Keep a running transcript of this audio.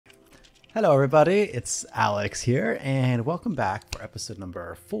Hello, everybody. It's Alex here, and welcome back for episode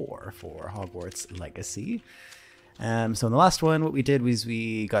number 4 for Hogwarts Legacy. So in the last one, what we did was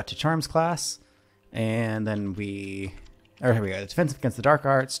we got to Charms class, and then here we go, Defense Against the Dark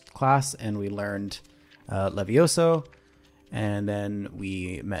Arts class, and we learned Levioso, and then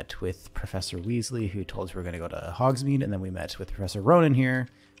we met with Professor Weasley, who told us we were going to go to Hogsmeade, and then we met with Professor Ronan here,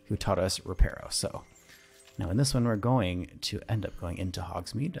 who taught us Reparo. So now in this one, we're going to end up going into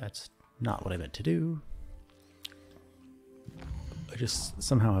Hogsmeade. That's not what I meant to do. I just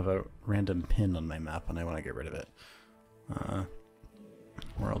somehow have a random pin on my map and I want to get rid of it.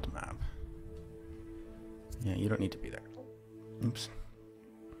 World map. Yeah, you don't need to be there. Oops.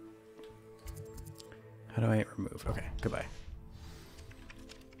 How do I remove? Okay, goodbye.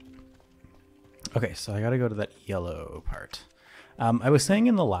 Okay, so I gotta go to that yellow part. I was saying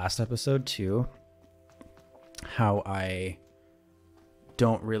in the last episode too, how I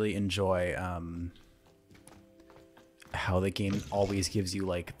don't really enjoy how the game always gives you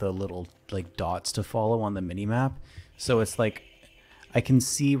like the little like dots to follow on the mini map. So it's like I can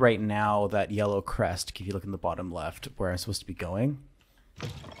see right now that yellow crest if you look in the bottom left where I'm supposed to be going.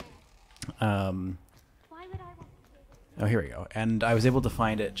 Oh, here we go. And I was able to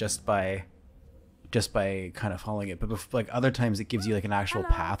find it just by kind of following it, but like other times it gives you like an actual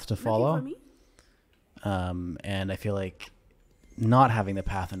path to follow. And I feel like not having the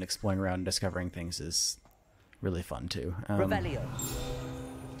path and exploring around and discovering things is really fun too.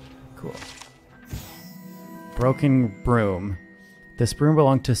 Cool. Broken broom. This broom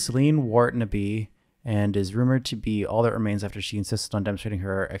belonged to Celine Whartonby and is rumored to be all that remains after she insisted on demonstrating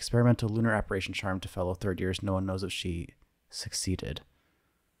her experimental lunar apparition charm to fellow third years. No one knows if she succeeded.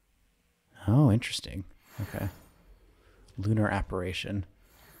 Oh, interesting. Okay. Lunar apparition.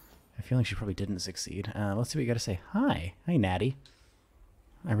 I feel like she probably didn't succeed. Let's see what you got to say. Hi. Hi, Natty.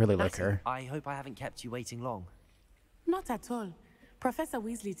 I really like her. I hope I haven't kept you waiting long. Not at all. Professor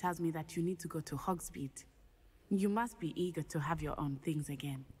Weasley tells me that you need to go to Hogsmeade. You must be eager to have your own things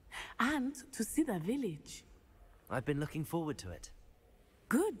again. And to see the village. I've been looking forward to it.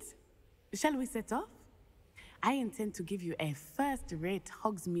 Good. Shall we set off? I intend to give you a first-rate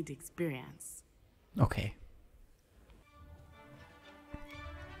Hogsmeade experience. Okay.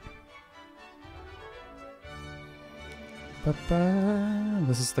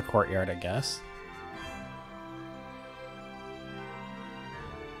 This is the courtyard, I guess.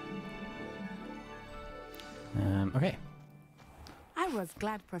 Okay. I was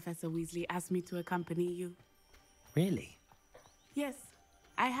glad Professor Weasley asked me to accompany you. Really? Yes,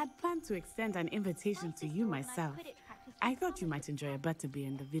 I had planned to extend an invitation to you myself. I thought you might enjoy a butterbeer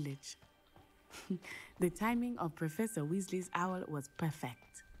in the village. The timing of Professor Weasley's owl was perfect.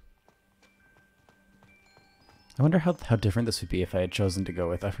 I wonder how different this would be if I had chosen to go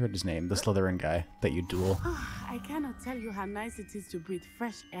with, I forgot his name, the Slytherin guy that you duel. I cannot tell you how nice it is to breathe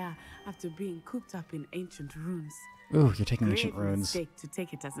fresh air after being cooped up in ancient runes. Ooh, you're taking ancient Grave runes. mistake to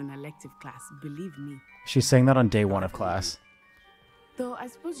take it as an elective class, believe me. She's saying that on day 1 of class. Though I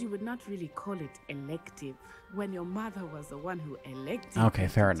suppose you would not really call it elective when your mother was the one who elected. Okay, you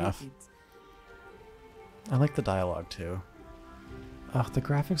fair to enough. take it. I like the dialogue too. Oh, the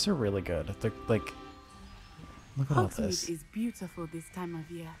graphics are really good. They're like, look at all this. Hogsmeade is beautiful this time of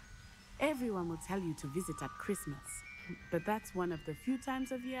year. Everyone will tell you to visit at Christmas, but that's one of the few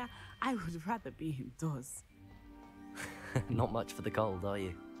times of year I would rather be indoors. Not much for the cold, are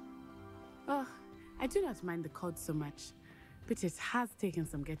you? Oh, I do not mind the cold so much, but it has taken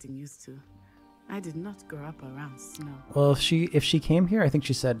some getting used to. I did not grow up around snow. Well, if she came here, I think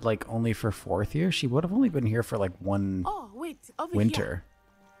she said like only for 4th year. She would have only been here for like one Oh, wait, over winter. here.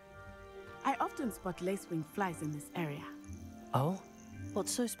 I often spot lacewing flies in this area. Oh?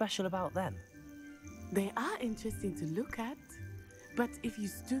 What's so special about them? They are interesting to look at, but if you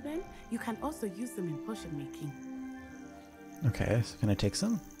stew them, you can also use them in potion making. Okay, so can I take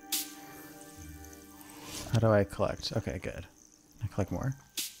some? How do I collect? Okay, good. I collect more.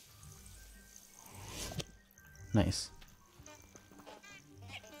 Nice.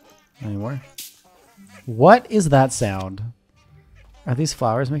 Any more? What is that sound? Are these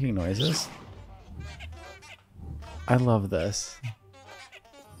flowers making noises? I love this.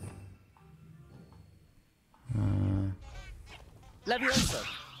 Leviosa!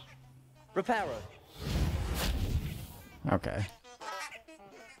 Reparo! Okay.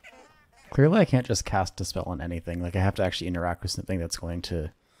 Clearly I can't just cast a spell on anything. Like I have to actually interact with something that's going to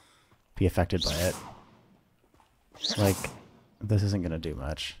be affected by it. Like, this isn't going to do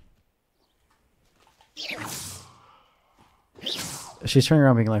much. She's turning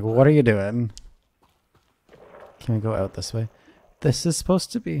around being like, what are you doing? Can we go out this way? This is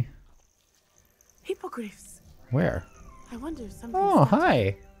supposed to be... Hippogriffs. Where? I wonder if something. Oh,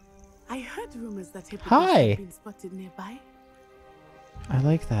 hi. I heard rumors that hippogriffs Hi. have been spotted nearby. I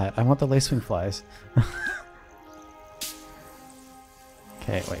like that. I want the lacewing flies.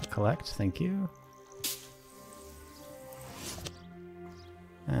 Okay, wait, collect. Thank you.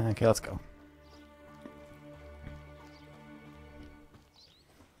 Okay, let's go.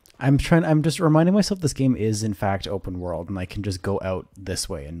 I'm just reminding myself this game is in fact open world and I can just go out this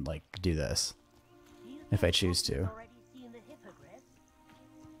way and like do this if I choose to.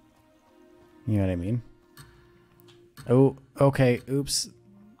 You know what I mean? Oh, okay. Oops.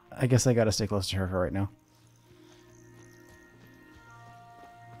 I guess I gotta stay close to her for right now.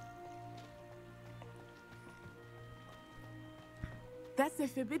 That's the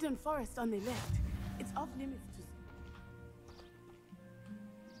forbidden forest on the left. It's off limits to...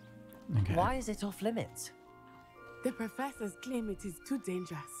 Okay. Why is it off limits? The professors claim it is too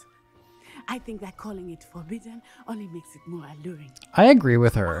dangerous. I think that calling it forbidden only makes it more alluring. I agree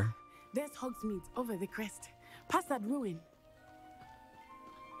with her. There's Hogsmeade over the crest. Past that ruin.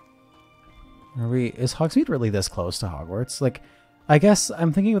 Is Hogsmeade really this close to Hogwarts? Like, I guess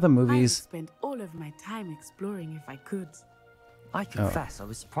I'm thinking of the I would movies. spend all of my time exploring if I could. I confess, I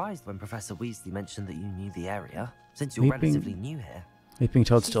was surprised when Professor Weasley mentioned that you knew the area, since you're Weeping- relatively new here. Leaping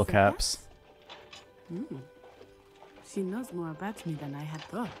Toadstool She said caps. She knows more about me than I had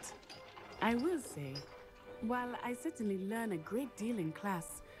thought. I will say, while I certainly learn a great deal in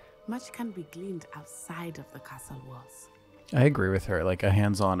class, much can be gleaned outside of the castle walls. I agree with her. Like, a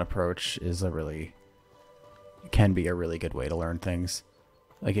hands-on approach is can be a really good way to learn things.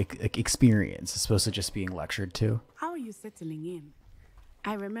 Like, experience as opposed to just being lectured to. How are you settling in?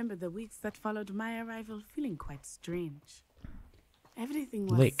 I remember the weeks that followed my arrival feeling quite strange. Everything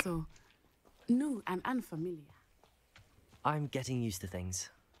was Lake. so new and unfamiliar. I'm getting used to things.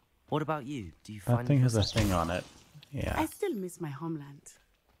 What about you? Do you That find thing has a yourself- thing on it. Yeah. I still miss my homeland.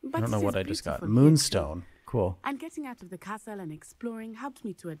 But I don't know it what is I just got. beautiful here too. Moonstone. Cool. And getting out of the castle and exploring helped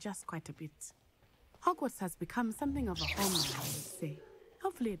me to adjust quite a bit. Hogwarts has become something of a homeland, I would say.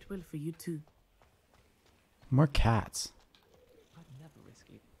 Hopefully it will for you too. More cats.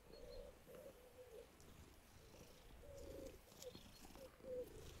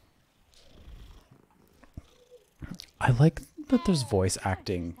 I like that there's voice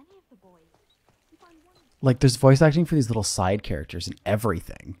acting. Like, there's voice acting for these little side characters and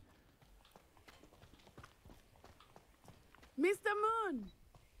everything. Mr. Moon!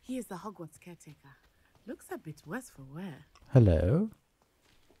 He is the Hogwarts caretaker. Looks a bit worse for wear. Hello?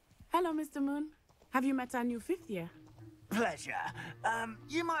 Hello, Mr. Moon. Have you met our new fifth year? Pleasure.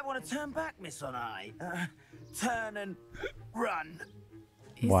 You might want to turn back, Miss Onai. Turn and run.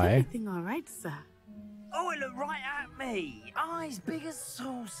 Is Why? everything all right, sir? Oh, it looked right at me. Eyes big as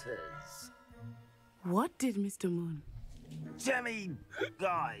saucers. What did Mr. Moon? Jemmy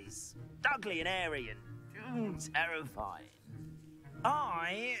guys. Ugly and airy and terrifying.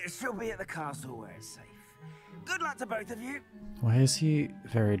 I shall be at the castle where it's safe. Good luck to both of you. Why is he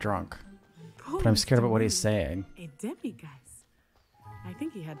very drunk? Poor But I'm scared Mr. about what he's Moon. saying. A demiguise. I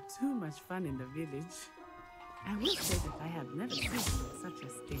think he had too much fun in the village. I will say that I have never seen him in such a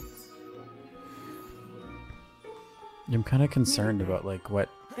state. I'm kind of concerned about, like, what...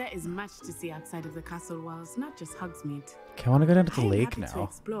 There is much to see outside of the castle walls, not just Hogsmeade. Okay, I want to go down to the I am lake happy to now.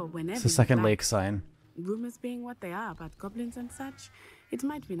 explore whenever It's the you second like. lake sign. Rumors being what they are about goblins and such, it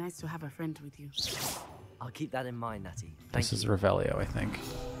might be nice to have a friend with you. I'll keep that in mind, Natty. Thank This is you. Revelio, I think.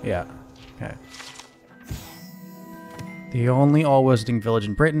 Yeah. Okay. The only all-wizarding village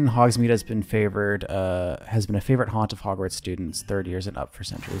in Britain, Hogsmeade has been a favorite haunt of Hogwarts students, third years and up for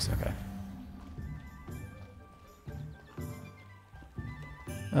centuries. Okay.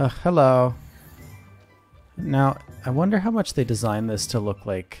 Hello. Now, I wonder how much they designed this to look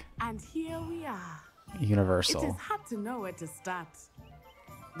like And here we are. It Universal. is hard to know where to start.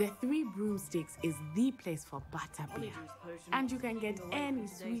 The Three Broomsticks is the place for butterbeer. And you can get any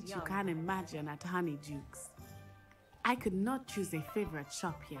sweet you can imagine at Honeyjuke's. I could not choose a favorite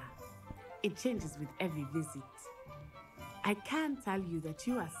shop here. It changes with every visit. I can tell you that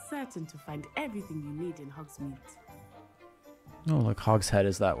you are certain to find everything you need in Hogsmeade. Oh, look, Hogshead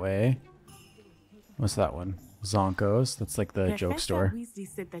is that way. What's that one? Zonko's? That's like the joke Professor store. Weasley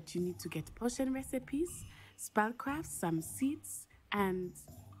said that you need to get potion recipes, spellcrafts, some seeds, and...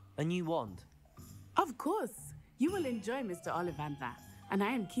 A new wand. Of course! You will enjoy Mr. Ollivander, and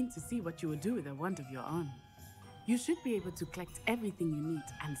I am keen to see what you will do with a wand of your own. You should be able to collect everything you need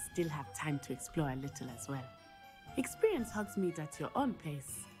and still have time to explore a little as well. Experience Hogsmeade at your own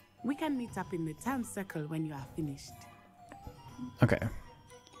pace. We can meet up in the town circle when you are finished. Okay.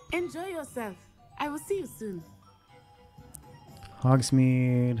 Enjoy yourself, I will see you soon.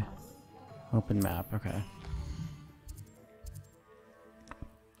 Hogsmeade. Open map. Okay.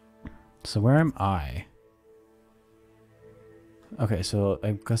 So where am I? Okay, so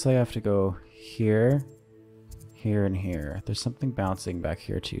I guess I have to go here, here, and here. There's something bouncing back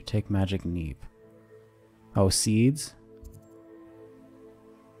here too. Take magic neep. Oh, seeds?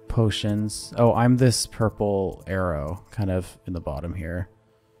 Potions. Oh, I'm this purple arrow kind of in the bottom here.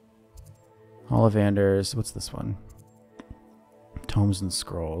 Ollivanders. What's this one? Tomes and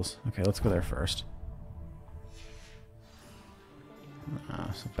scrolls. Okay, let's go there first.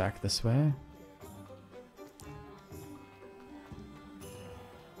 So back this way.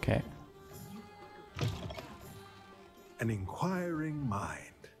 Okay. An inquiring mind.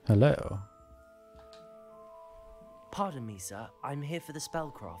 Hello. Pardon me, sir. I'm here for the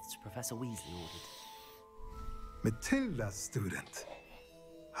spellcrafts Professor Weasley ordered. Matilda, student.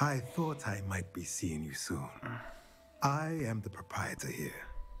 I thought I might be seeing you soon. I am the proprietor here,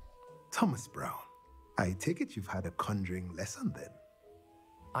 Thomas Brown. I take it you've had a conjuring lesson then?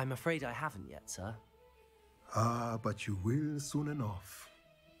 I'm afraid I haven't yet, sir. Ah, but you will soon enough.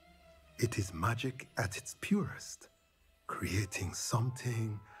 It is magic at its purest, creating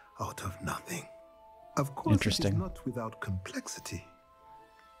something out of nothing. Of course, it is not without complexity,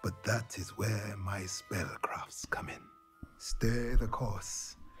 but that is where my spellcrafts come in. Stay the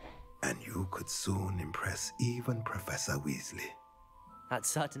course, and you could soon impress even Professor Weasley. That's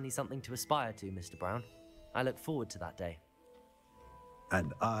certainly something to aspire to, Mr. Brown. I look forward to that day.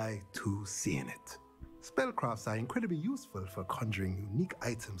 And I, too, seeing it. Spellcrafts are incredibly useful for conjuring unique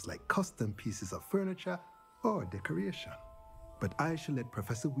items like custom pieces of furniture or decoration. But I shall let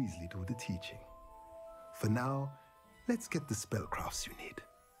Professor Weasley do the teaching. For now, let's get the spellcrafts you need.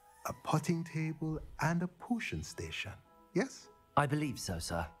 A potting table and a potion station, yes? I believe so,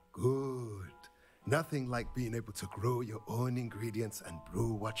 sir. Good. Nothing like being able to grow your own ingredients and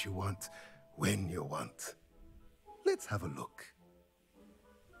brew what you want when you want. Let's have a look.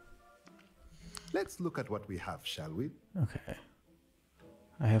 Let's look at what we have, shall we? Okay.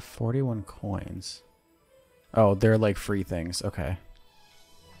 I have 41 coins. Oh, they're like free things. Okay.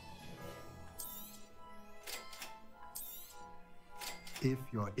 If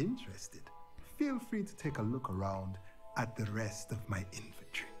you're interested, feel free to take a look around at the rest of my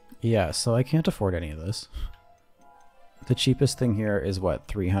inventory. Yeah, so I can't afford any of this. The cheapest thing here is what,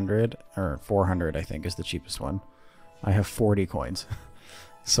 300 or 400, I think is the cheapest one. I have 40 coins.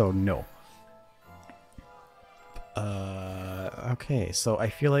 So no. Okay, so I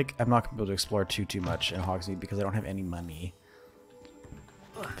feel like I'm not going to be able to explore too much in Hogsmeade because I don't have any money.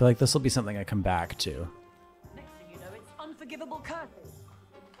 I feel like this will be something I come back to. Next thing you know, it's unforgivable curses.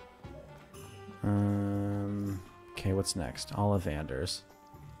 Okay, what's next? Ollivanders.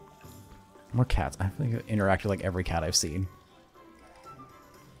 More cats. I think I interact with like every cat I've seen.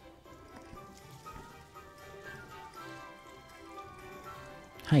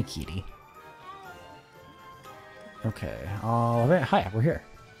 Hi, kitty. Okay. Hi, we're here.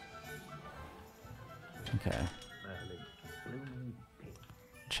 Okay.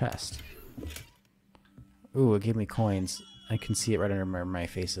 Chest. Ooh, it gave me coins. I can see it right under my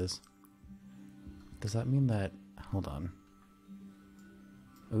faces. Does that mean that... Hold on.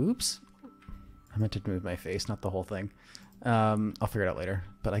 Oops. I meant to move my face, not the whole thing. I'll figure it out later.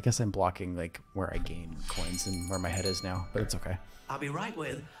 But I guess I'm blocking like where I gain coins and where my head is now. But it's okay. I'll be right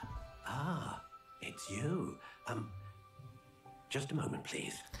with... Ah, it's you. Just a moment,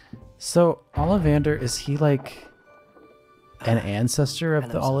 please. So, Ollivander, is he like an ancestor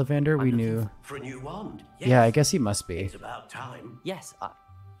of the Ollivander we knew? For a new wand. Yes. Yeah, I guess he must be. It's about time. Yes,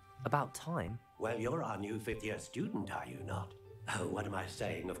 about time. Well, you're our new fifth-year student, are you not? Oh, what am I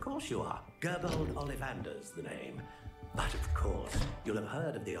saying? Of course you are. Gerbold Ollivander's the name. But of course, you'll have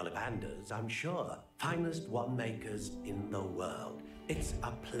heard of the Ollivanders, I'm sure. Finest wand makers in the world. It's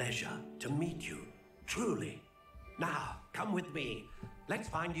a pleasure to meet you, truly. Now, come with me. Let's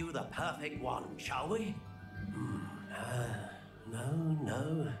find you the perfect wand, shall we?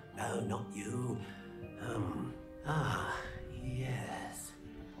 No, not you. Yes.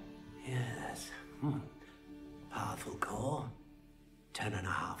 Powerful core.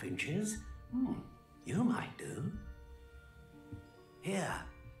 10.5 inches. You might do. Here,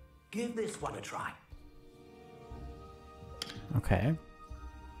 give this one a try. Okay.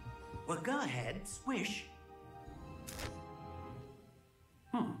 Well, go ahead, swish.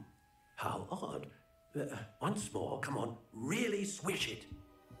 How odd. Once more, come on, really swish it.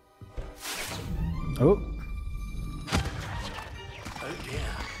 Oh. Oh dear.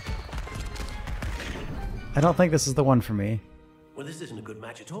 I don't think this is the one for me. Well, this isn't a good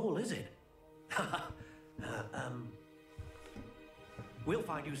match at all, is it? We'll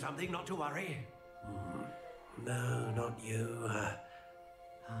find you something, not to worry. No, not you.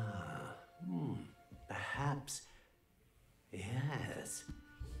 Perhaps. Yes.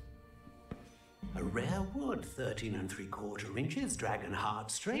 A rare wood, 13 3/4 inches, dragon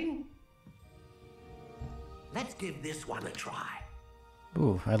heartstring. Let's give this one a try.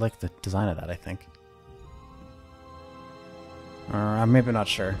 Ooh, I like the design of that, I think. I'm maybe not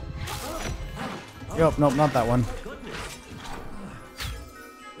sure. Nope, not that one. Goodness.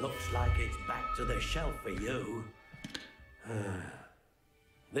 Looks like it's back to the shelf for you.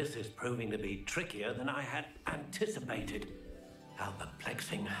 This is proving to be trickier than I had anticipated. How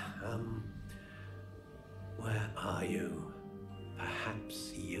perplexing. Where are you?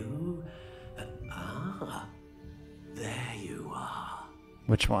 Perhaps you? There you are.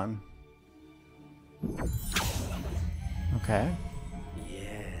 Which one? Okay.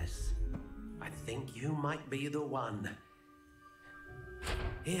 Yes, I think you might be the one.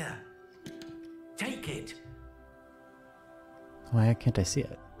 Here, take it. Why can't I see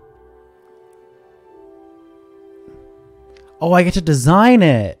it? Oh, I get to design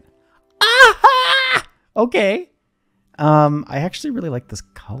it. Ah! Okay. I actually really like this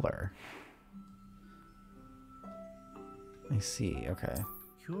color. I see. Okay.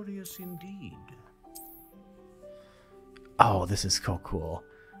 Curious indeed. Oh, this is so cool.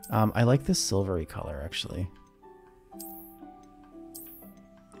 I like this silvery color, actually.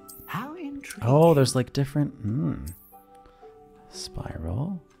 How intriguing. Oh, there's like different...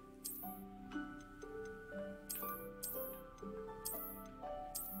 Spiral.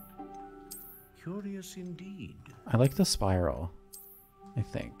 Curious indeed. I like the spiral, I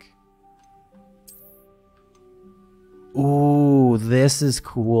think. Ooh, this is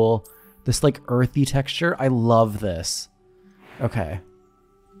cool. This like earthy texture. I love this. Okay.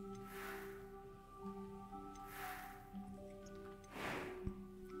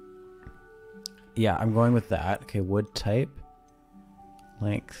 Yeah, I'm going with that. Okay, wood type.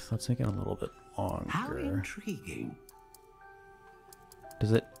 Length. Let's make it a little bit longer. How intriguing.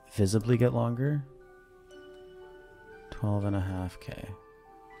 Does it visibly get longer? 12.5K.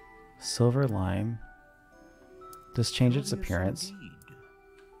 Silver lime. Does change its appearance? Indeed.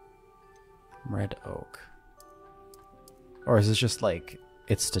 Red oak. Or is this just like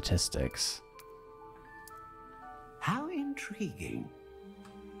its statistics? How intriguing.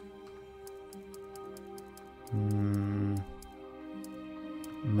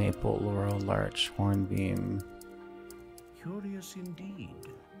 Maple, laurel, larch, hornbeam. Curious indeed.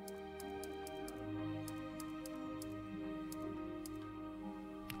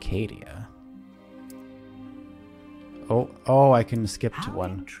 Acacia. Oh, I can skip to How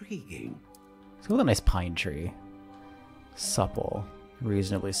one. intriguing. Let's go with a nice pine tree. Supple.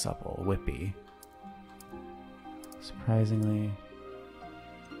 Reasonably supple. Whippy. Surprisingly.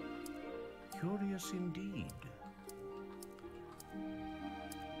 Curious indeed.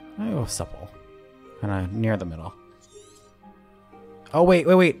 Oh, supple. Kind of near the middle. Oh, wait.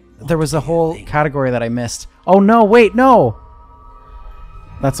 There was a whole category that I missed. Oh, no, wait, no!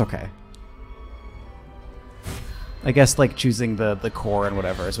 That's okay. I guess, like, choosing the core and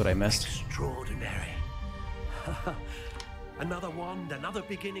whatever is what I missed. Extraordinary. Another wand, another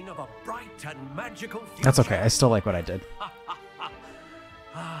beginning of a bright and magical future. That's okay. I still like what I did.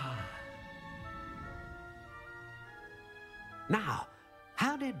 Now,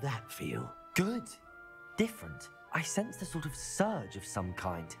 how did that feel? Good. Different. I sensed a sort of surge of some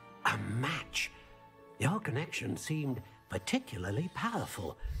kind. A match. Your connection seemed particularly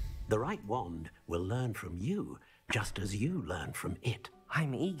powerful. The right wand will learn from you, just as you learn from it.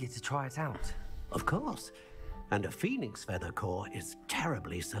 I'm eager to try it out. Of course. And a phoenix feather core is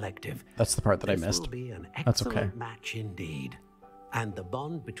terribly selective. That's the part that I This missed. will be an That's excellent okay. match indeed. And the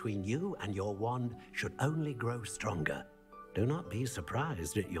bond between you and your wand should only grow stronger. Do not be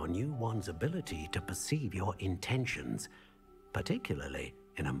surprised at your new wand's ability to perceive your intentions, particularly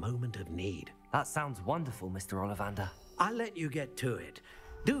in a moment of need. That sounds wonderful, Mr. Ollivander. I'll let you get to it.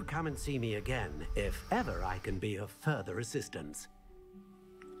 Do come and see me again if ever I can be of further assistance.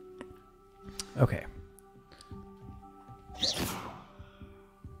 Okay.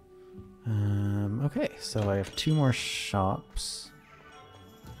 Okay, so I have 2 more shops.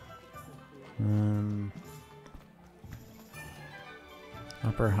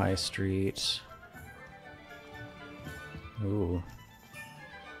 Upper High Street. Ooh.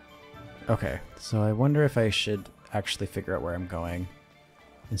 Okay, so I wonder if I should actually figure out where I'm going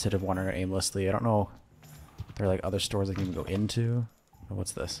instead of wandering aimlessly. I don't know if there are like other stores I can even go into. Oh,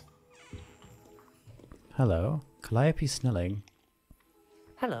 what's this? Hello, Calliope Snelling.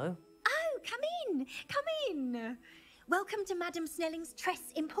 Hello. Oh, come in. Come in. Welcome to Madame Snelling's Tress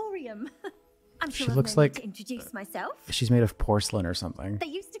Emporium. I'm sure She I've looks no need like to introduce myself. she's made of porcelain or something. They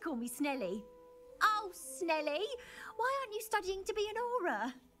used to call me Snelly. Oh, Snelly, why aren't you studying to be an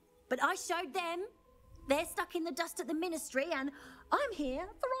aura? But I showed them. They're stuck in the dust at the ministry, and I'm here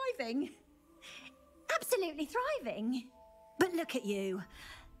thriving. Absolutely thriving. But look at you.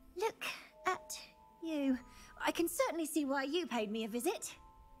 Look at you. I can certainly see why you paid me a visit.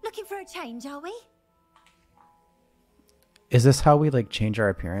 Looking for a change, are we? Is this how we like change our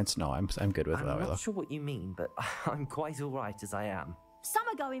appearance? No, I'm good with I'm how we not look. sure what you mean, but I'm quite all right as I am. Some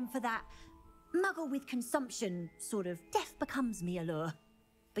are going for that muggle with consumption, sort of death becomes me allure.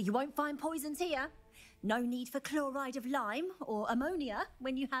 But you won't find poisons here. No need for chloride of lime or ammonia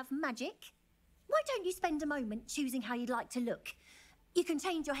when you have magic. Why don't you spend a moment choosing how you'd like to look? You can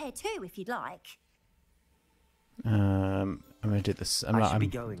change your hair too if you'd like. I'm gonna do this.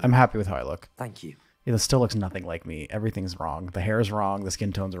 going. I'm happy with how I look. Thank you. It still looks nothing like me. Everything's wrong. The hair is wrong. The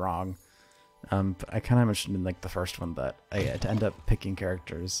skin tone's wrong. But I kind of mentioned in like the first one that I had to end up picking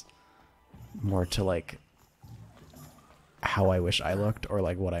characters more to like how I wish I looked or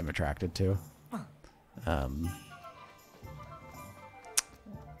like what I'm attracted to.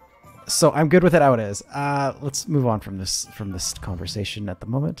 So I'm good with it how it is. Let's move on from this conversation at the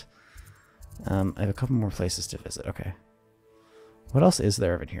moment. I have a couple more places to visit. Okay. What else is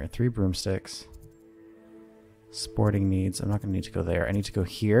there in here? 3 broomsticks. Sporting needs. I'm not going to need to go there. I need to go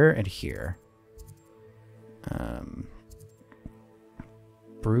here and here.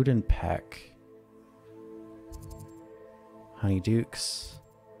 Brood and Peck. Honeydukes.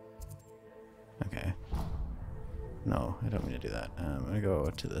 Okay. No, I don't mean to do that. I'm going to go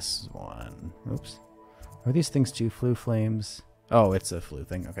to this one. Oops. Are these things too? Flu flames? Oh, it's a flu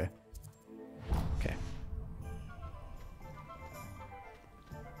thing. Okay. Okay.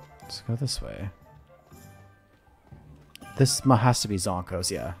 Let's go this way. This has to be Zonko's,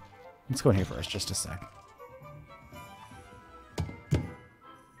 yeah. Let's go in here first, just a sec.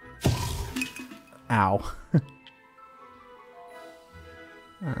 Ow.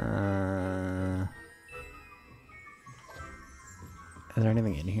 Is there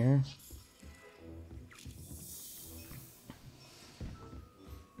anything in here?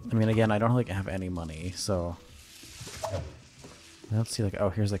 I mean, again, I don't really have any money, so... Let's see, like, oh,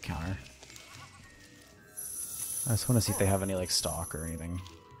 here's a counter. I just want to see if they have any, like, stock or anything.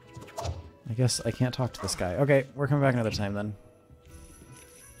 I guess I can't talk to this guy. Okay, we're coming back another time, then.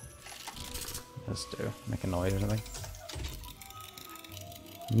 Let's do. Make a noise or something.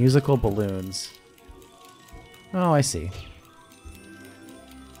 Musical balloons. Oh, I see.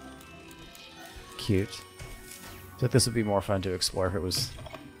 Cute. I feel like this would be more fun to explore if it was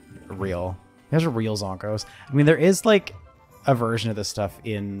real. There's real Zonkos. I mean, there is, like, a version of this stuff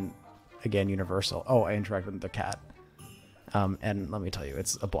in, again, Universal. Oh, I interact with the cat. And let me tell you,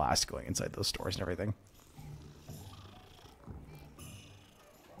 it's a blast going inside those stores and everything.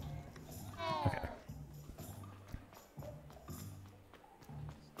 Okay.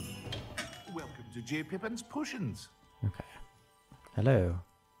 Welcome to J. Pippin's Potions. Okay. Hello.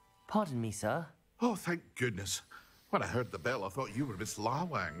 Pardon me, sir. Oh, thank goodness. When I heard the bell, I thought you were Miss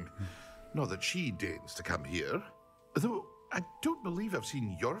Lawang. Not that she deigns to come here. Though I don't believe I've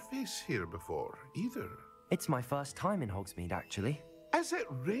seen your face here before, either. It's my first time in Hogsmeade, actually. Is it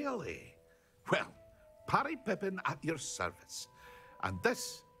really? Well, Parry Pippin at your service. And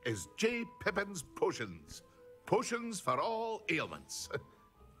this is J. Pippin's Potions. Potions for all ailments.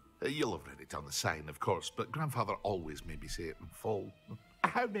 You'll have read it on the sign, of course, but Grandfather always made me say it in full.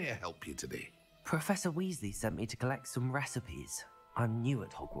 How may I help you today? Professor Weasley sent me to collect some recipes. I'm new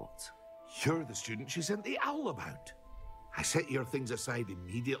at Hogwarts. You're the student she sent the owl about. I set your things aside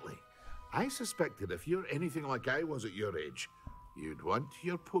immediately. I suspected if you're anything like I was at your age, you'd want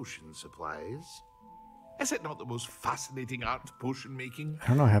your potion supplies. Is it not the most fascinating art, potion making? I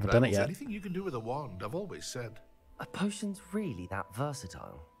don't know, I haven't done it yet. Anything you can do with a wand, I've always said. Are potions really that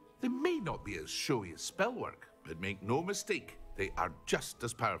versatile? They may not be as showy as spellwork, but make no mistake, they are just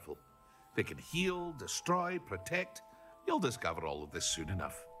as powerful. They can heal, destroy, protect. You'll discover all of this soon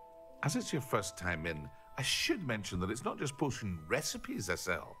enough. As it's your first time in, I should mention that it's not just potion recipes I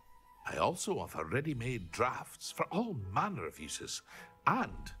sell. I also offer ready-made drafts for all manner of uses,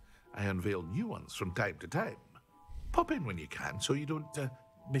 and I unveil new ones from time to time. Pop in when you can so you don't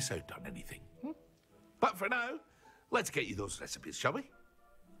miss out on anything. But for now, let's get you those recipes, shall we?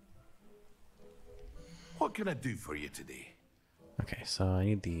 What can I do for you today? Okay, so I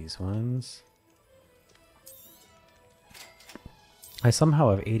need these ones. I somehow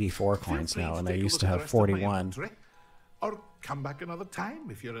have 84 coins now, and I used to have 41. Or come back another time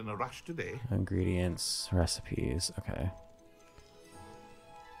if you're in a rush today. Ingredients, recipes. Okay.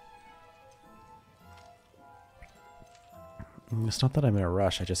 It's not that I'm in a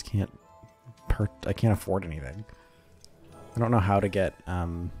rush. I just can't. I can't afford anything. I don't know how to get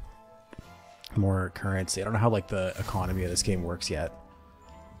more currency. I don't know how like the economy of this game works yet.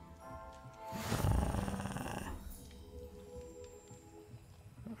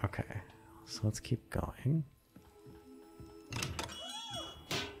 Okay, so let's keep going.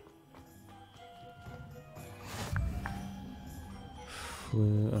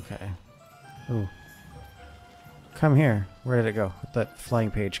 Okay. Ooh. Come here. Where did it go? Where'd that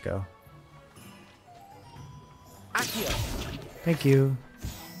flying page go? Thank you.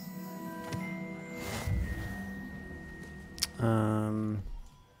 I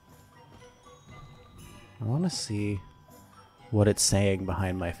want to see what it's saying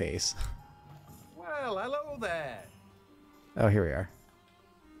behind my face. Well, hello there. Oh, here we are.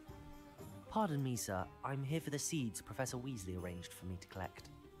 Pardon me, sir. I'm here for the seeds Professor Weasley arranged for me to collect.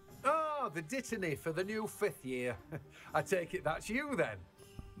 Oh, the dittany for the new 5th year. I take it that's you then.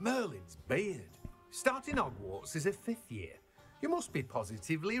 Merlin's beard. Starting Hogwarts as a 5th year. You must be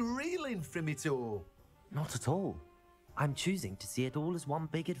positively reeling from it all. Not at all. I'm choosing to see it all as one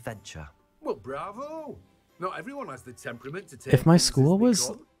big adventure. Well, bravo. Not everyone has the temperament to take. If my things as school they was...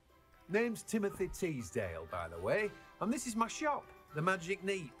 come. Name's Timothy Teasdale, by the way, and this is my shop, the Magic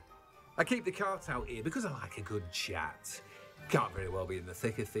Neep. I keep the cart out here because I like a good chat. Can't very well be in the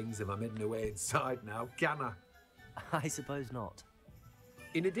thick of things if I'm hidden away inside now, can I? I suppose not.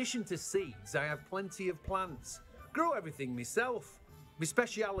 In addition to seeds, I have plenty of plants. Grow everything myself. My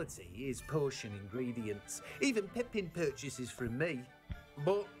speciality is potion ingredients. Even Pippin purchases from me.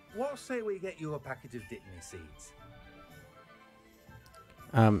 But what say we get you a packet of dittany seeds?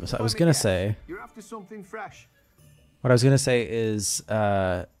 So I was gonna say... You're after something fresh. What I was gonna say is...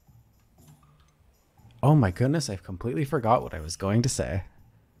 Oh my goodness, I've completely forgot what I was going to say.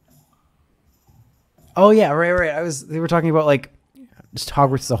 Oh yeah, right. They were talking about like just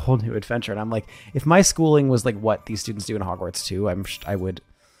Hogwarts is a whole new adventure, and I'm like, if my schooling was like what these students do in Hogwarts too, I would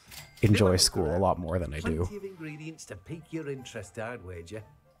enjoy school a lot more than I do. Plenty of ingredients to pique your interest, I'd wager.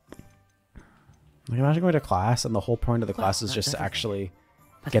 Like, imagine going to class and the whole point of the class is just to actually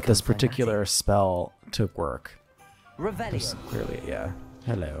get this particular spell to work. Revelio. Clearly, yeah.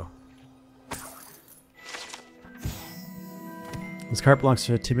 Hello. This cart belongs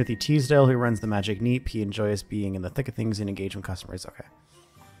to Timothy Teasdale, who runs the Magic Neep. He enjoys being in the thick of things and engaging with customers. Okay.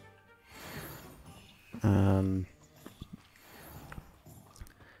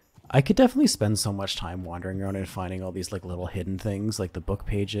 I could definitely spend so much time wandering around and finding all these like little hidden things, like the book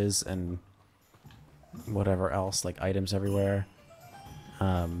pages and whatever else, like items everywhere.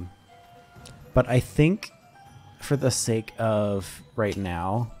 But I think for the sake of right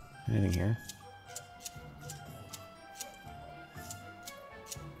now, anything here?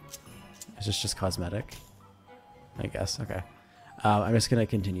 Is this just cosmetic? I guess. Okay. I'm just gonna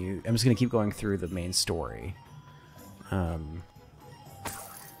continue. I'm just gonna keep going through the main story.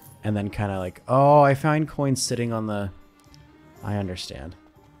 And then kind of like, oh, I found coins sitting on the... I understand.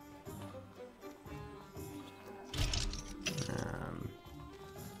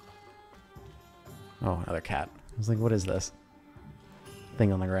 Oh, another cat. I was like, what is this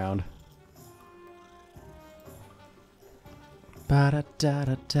thing on the ground?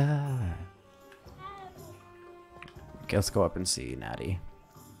 Ba-da-da-da-da. Okay, let's go up and see Natty.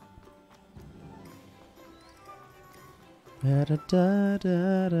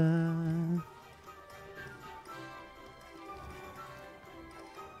 Da-da-da-da-da.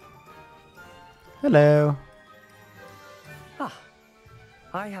 Hello. Ah,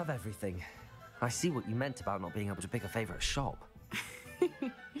 I have everything. I see what you meant about not being able to pick a favorite shop.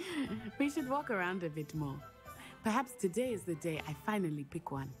 We should walk around a bit more. Perhaps today is the day I finally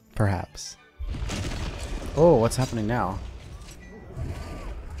pick one. Perhaps. Oh, what's happening now?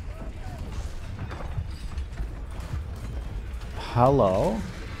 Hello?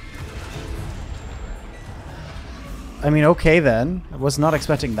 I mean, okay then. I was not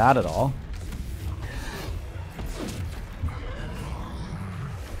expecting that at all.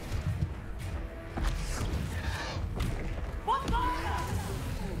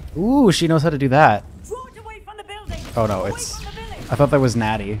 Ooh, she knows how to do that. Oh no, it's... I thought that was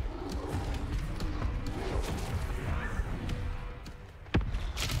Natty.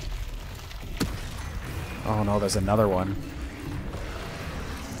 Oh no, there's another one.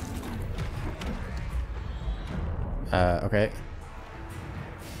 Okay.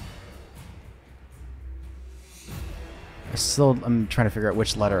 I'm trying to figure out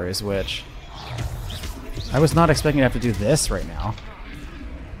which letter is which. I was not expecting to have to do this right now.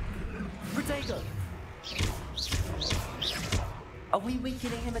 Protego! Are we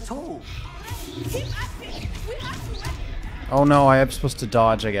weakening him at all? Oh no, I am supposed to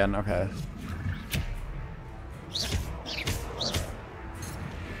dodge again. Okay.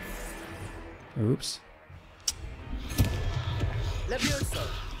 Oops.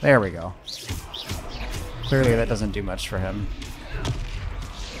 There we go. Clearly that doesn't do much for him.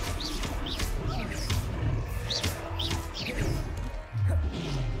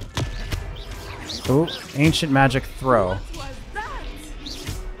 Ooh, ancient magic throw.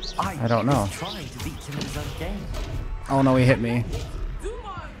 I don't know. Oh no, he hit me.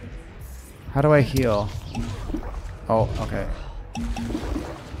 How do I heal? Oh, okay.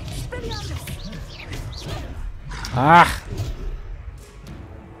 Ah!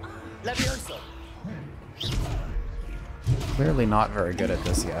 Clearly not very good at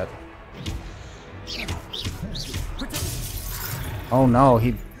this yet. Oh no,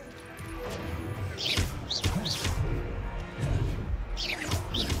 he...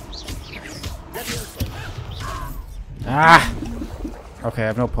 Ah! Okay, I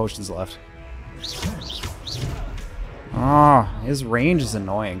have no potions left. Oh, his range is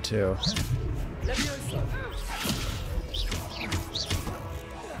annoying too.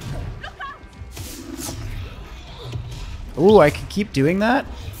 Ooh, I can keep doing that?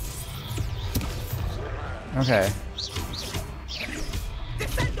 Okay.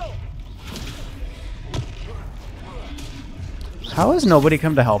 How has nobody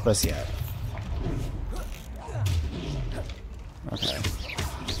come to help us yet? Okay.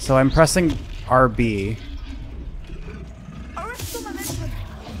 So I'm pressing RB.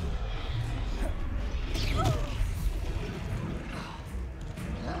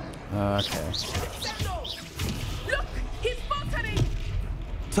 Okay. Look, he's faltering.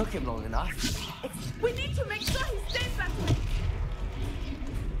 Took him long enough. We need to make sure he stays that way.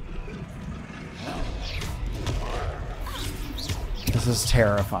 This is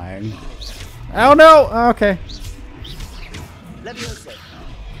terrifying. Oh no! Okay.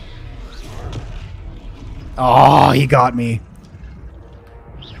 Oh, he got me.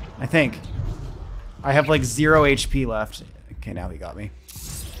 I think. I have like 0 HP left. Okay, now he got me.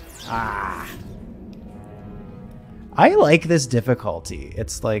 Ah. I like this difficulty.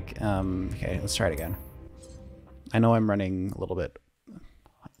 It's like, okay, let's try it again. I know I'm running a little bit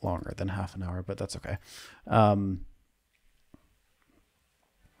longer than half an hour, but that's okay. Hogsmeade,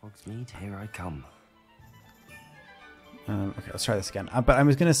 here I come. Okay, let's try this again. But I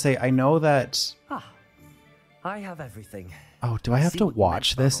was going to say, I know that... Ah, I have everything. Oh, do I have to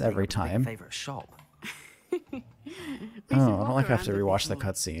watch this every time? Favorite shop. Oh, I don't like I have to rewatch the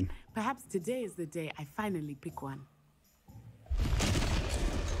cutscene. Perhaps today is the day I finally pick one.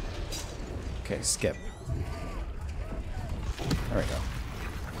 Okay, skip. There we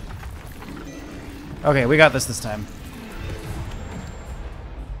go. Okay, we got this time.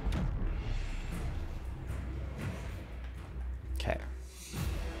 Okay.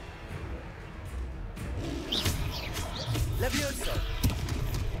 Levioso.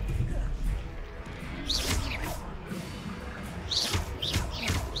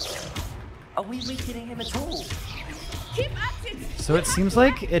 Are we weakening him at all? Keep at it. So it seems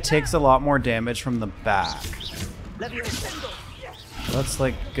like it takes a lot more damage from the back. That's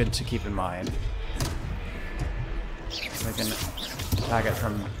like good to keep in mind. I can attack it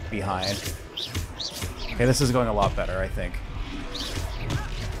from behind. Okay, this is going a lot better, I think.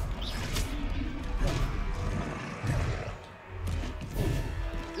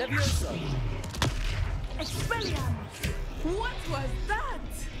 Levioso. Expelliarmus. What was that?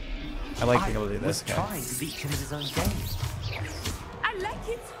 I like being able to do this. Okay. Trying to beat him in his own game. I like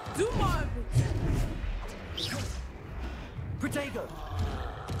it. Do more of it. Protego.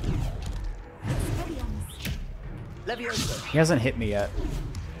 Levioso. He hasn't hit me yet.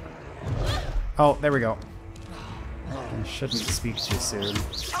 Oh, there we go. I shouldn't speak too soon.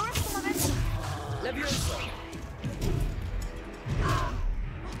 Levioso.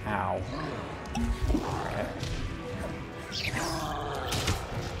 Ow. Okay.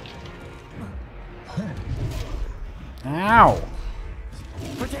 Ow!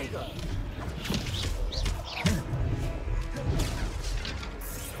 Protego.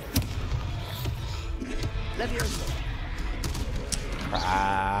 Levioso.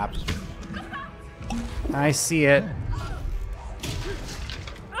 Crap. I see it.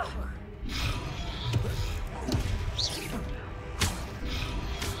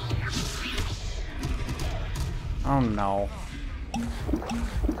 Oh no.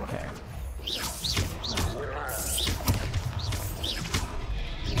 Okay.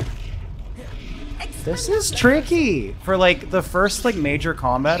 This is tricky for like the first like major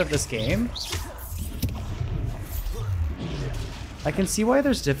combat of this game. I can see why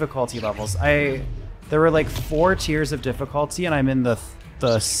there's difficulty levels. There were like 4 tiers of difficulty, and I'm in the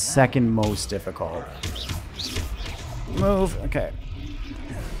second most difficult. Move. Okay.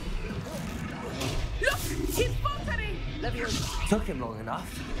 Look, he's faltering. Took him long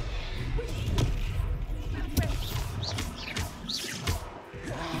enough.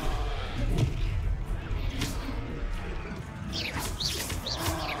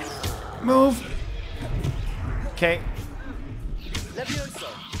 Move. Okay. Levioso.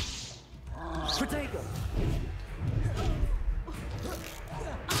 Protego.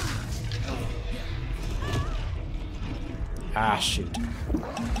 Ah, shoot.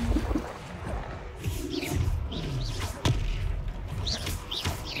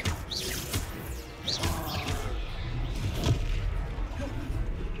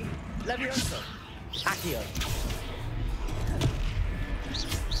 Levioso. Accio.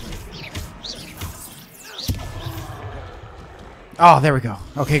 Oh, there we go.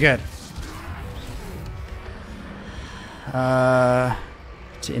 Okay, good.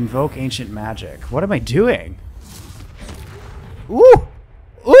 To invoke ancient magic. What am I doing? Ooh!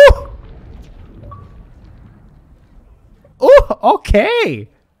 Ooh! Ooh! Okay!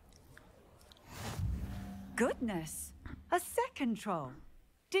 Goodness! A second troll.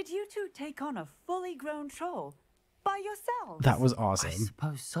 Did you two take on a fully grown troll by yourselves? That was I awesome.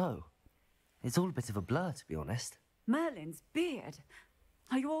 suppose so. It's all a bit of a blur, to be honest. Merlin's beard.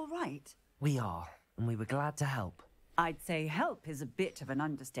 Are you all right? We are, and we were glad to help. I'd say help is a bit of an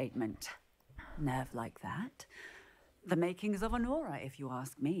understatement. Nerve like that. The makings of an aura, if you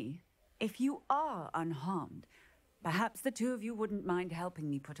ask me. If you are unharmed, perhaps the two of you wouldn't mind helping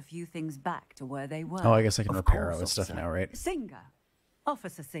me put a few things back to where they were. Oh, I guess I can repair course, and stuff officer. now, right? Singer.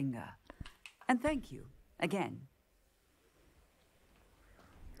 Officer Singer. And thank you, again.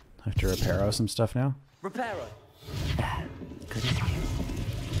 I have to repair some stuff now. Reparo. Good.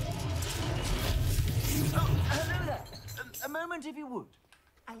 Oh, hello there. A moment, if you would.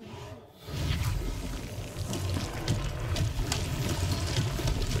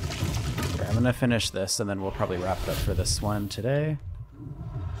 Okay, I'm gonna finish this, and then we'll probably wrap it up for this one today.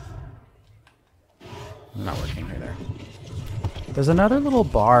 Not working here there. There's another little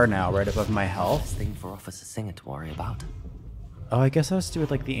bar now right above my health. Best thing for Officer Singer to worry about. Oh, I guess that has to do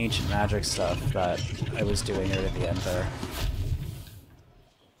with like the ancient magic stuff that I was doing right at the end there.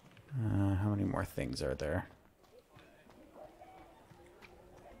 How many more things are there?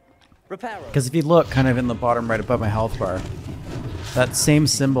 Reparo. Because if you look kind of in the bottom right above my health bar, that same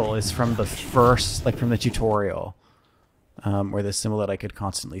symbol is from the first, like from the tutorial, where the symbol that I could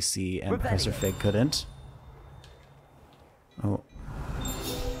constantly see and Professor Fig couldn't. Oh,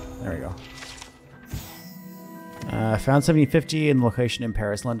 there we go. Found 1750 in the location in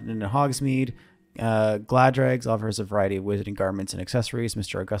Paris, London, and Hogsmeade. Gladrags offers a variety of wizarding garments and accessories.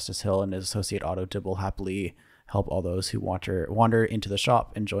 Mr. Augustus Hill and his associate Otto Dibble happily help all those who wander into the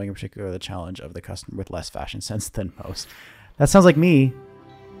shop, enjoying in particular the challenge of the customer with less fashion sense than most. That sounds like me.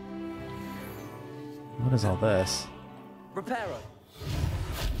 What is all this? Reparo.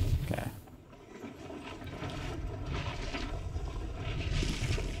 Okay.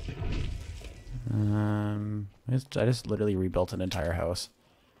 I just literally rebuilt an entire house.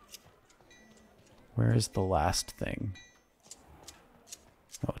 Where is the last thing?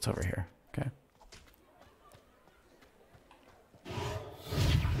 Oh, it's over here. Okay.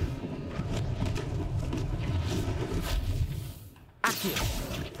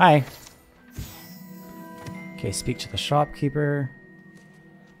 Hi. Okay, speak to the shopkeeper.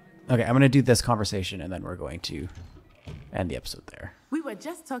 Okay, I'm going to do this conversation and then we're going to end the episode there. We were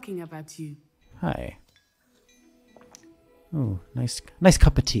just talking about you. Hi. Oh, nice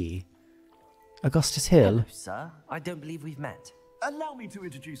cup of tea. Augustus Hill. Hello, sir. I don't believe we've met. Allow me to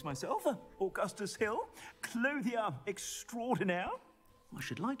introduce myself, Augustus Hill, clothier extraordinaire. I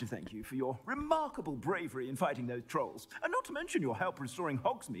should like to thank you for your remarkable bravery in fighting those trolls, and not to mention your help restoring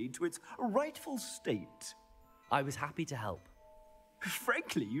Hogsmeade to its rightful state. I was happy to help.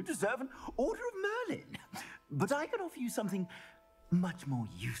 Frankly, you deserve an Order of Merlin. But I can offer you something much more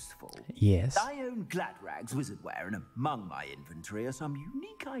useful. Yes. I own Gladrag's wizardware, and among my inventory are some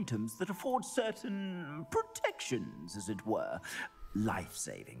unique items that afford certain protections, as it were.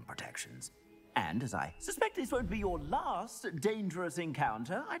 Life-saving protections. And as I suspect this won't be your last dangerous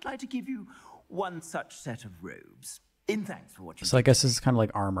encounter, I'd like to give you one such set of robes. In thanks for what you So I guess this is kind of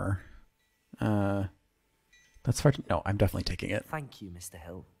like armor. That's far. No, I'm definitely taking it. Thank you, Mr.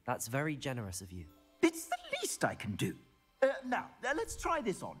 Hill. That's very generous of you. It's the least I can do. Now, let's try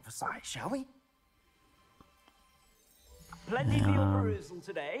this on for size, shall we? Plenty for your perusal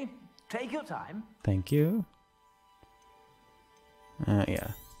today. Take your time. Thank you.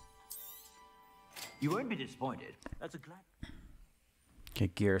 Yeah. You won't be disappointed. That's a glad. Okay,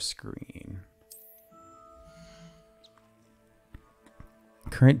 gear screen.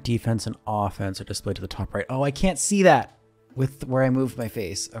 Current defense and offense are displayed to the top right. Oh, I can't see that with where I moved my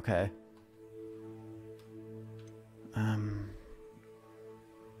face. Okay.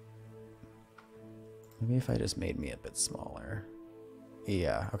 Maybe if I just made me a bit smaller.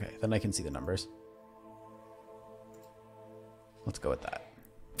 Yeah, okay. Then I can see the numbers. Let's go with that.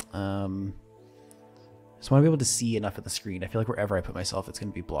 Just want to be able to see enough of the screen. I feel like wherever I put myself, it's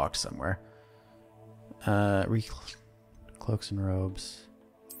going to be blocked somewhere. Cloaks and robes.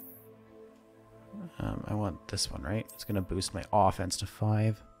 I want this one, right? It's going to boost my offense to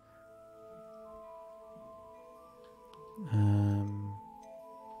 5. I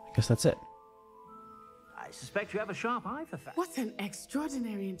guess that's it. I suspect you have a sharp eye for facts. What an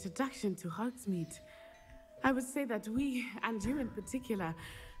extraordinary introduction to Hogsmeade. I would say that we, and you in particular,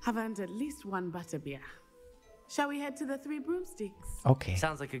 have earned at least 1 butterbeer. Shall we head to the 3 broomsticks? Okay.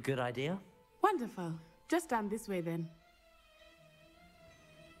 Sounds like a good idea. Wonderful. Just down this way then.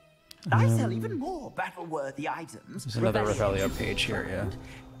 I sell even more battle-worthy items. There's another Revelio page here, yeah.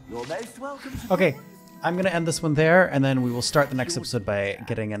 You're most welcome to Okay, I'm going to end this one there, and then we will start the next episode by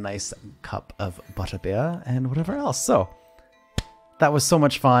getting a nice cup of butterbeer and whatever else. So, that was so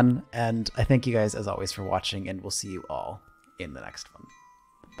much fun, and I thank you guys, as always, for watching, and we'll see you all in the next one.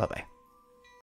 Bye-bye.